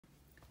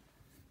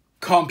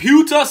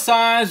Computer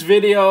science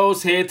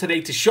videos here today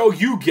to show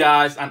you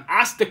guys and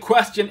ask the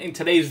question in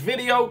today's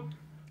video: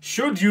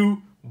 should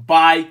you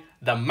buy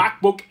the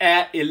MacBook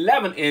Air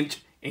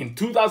 11-inch in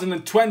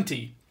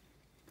 2020?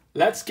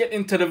 Let's get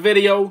into the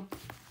video.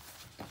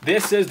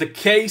 This is the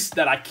case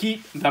that I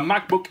keep the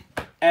MacBook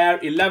Air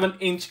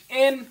 11-inch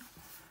in.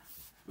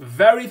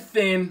 Very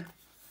thin,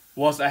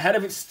 was ahead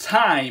of its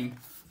time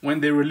when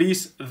they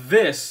released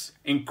this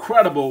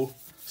incredible,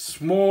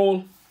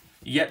 small,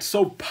 yet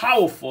so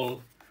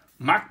powerful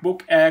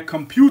MacBook Air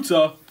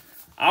computer.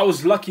 I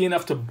was lucky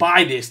enough to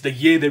buy this the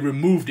year they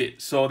removed it.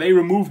 So they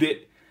removed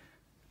it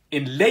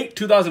in late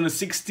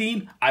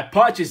 2016. I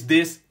purchased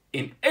this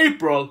in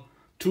April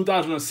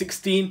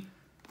 2016.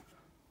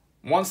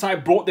 Once I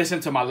brought this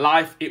into my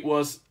life, it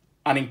was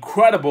an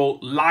incredible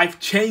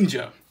life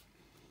changer.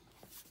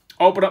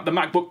 Open up the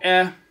MacBook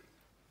Air,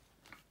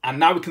 and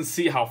now we can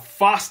see how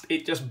fast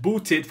it just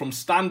booted from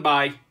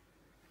standby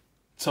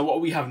to what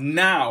we have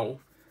now.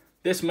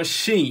 This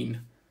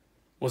machine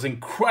was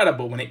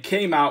incredible when it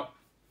came out.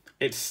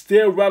 It's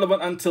still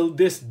relevant until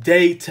this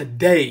day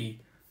today.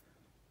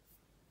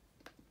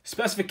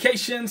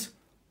 Specifications: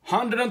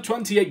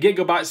 128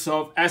 gigabytes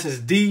of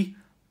SSD,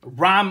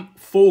 RAM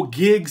 4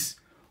 gigs.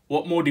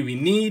 What more do we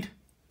need?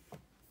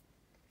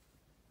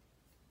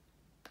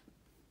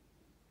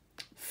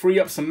 Free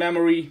up some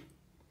memory.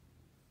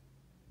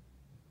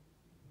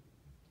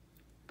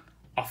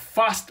 A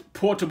fast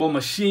portable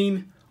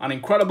machine, an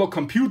incredible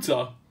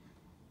computer.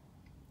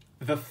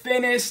 The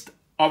thinnest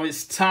of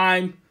its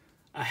time,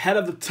 ahead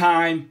of the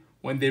time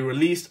when they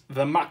released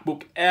the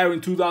MacBook Air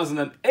in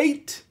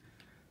 2008.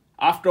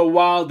 After a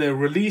while, they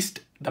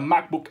released the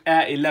MacBook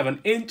Air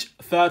 11-inch,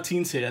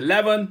 13 to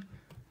 11.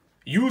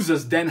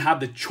 Users then had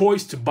the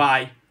choice to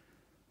buy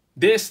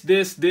this,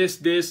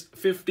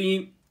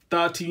 15,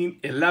 13,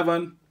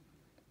 11.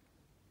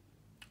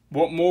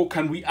 What more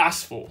can we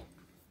ask for?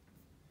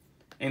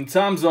 In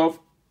terms of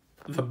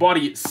the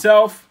body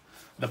itself,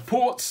 the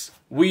ports,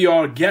 we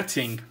are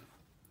getting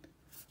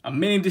a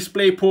mini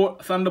display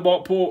port,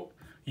 Thunderbolt port,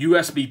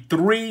 USB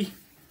 3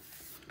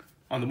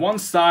 on the one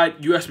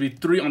side, USB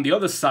 3 on the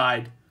other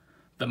side,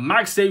 the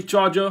MagSafe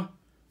charger,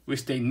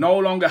 which they no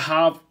longer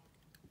have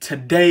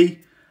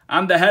today,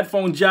 and the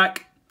headphone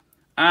jack,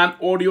 and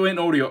audio in,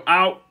 audio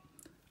out,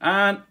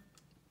 and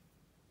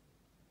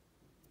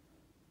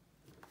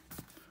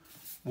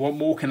what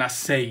more can I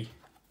say?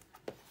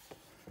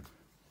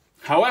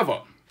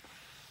 However,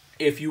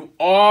 if you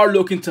are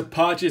looking to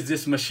purchase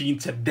this machine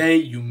today,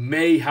 you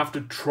may have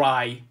to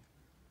try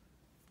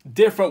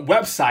different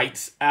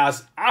websites,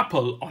 as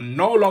Apple are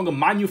no longer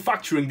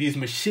manufacturing these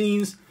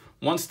machines.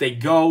 Once they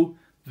go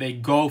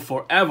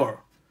forever.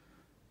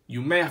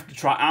 You may have to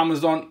try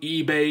Amazon,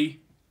 eBay.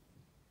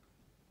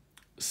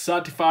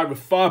 Certified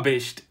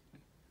refurbished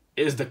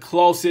is the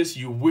closest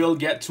you will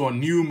get to a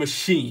new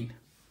machine.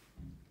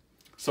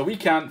 So we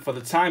can, for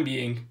the time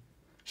being,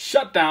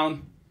 shut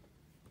down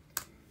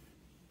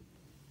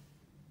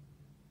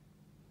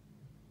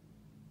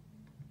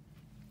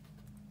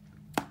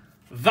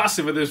That's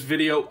it for this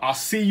video. I'll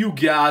see you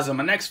guys in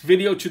my next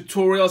video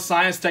tutorial,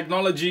 science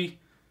technology.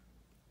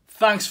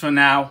 Thanks for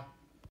now.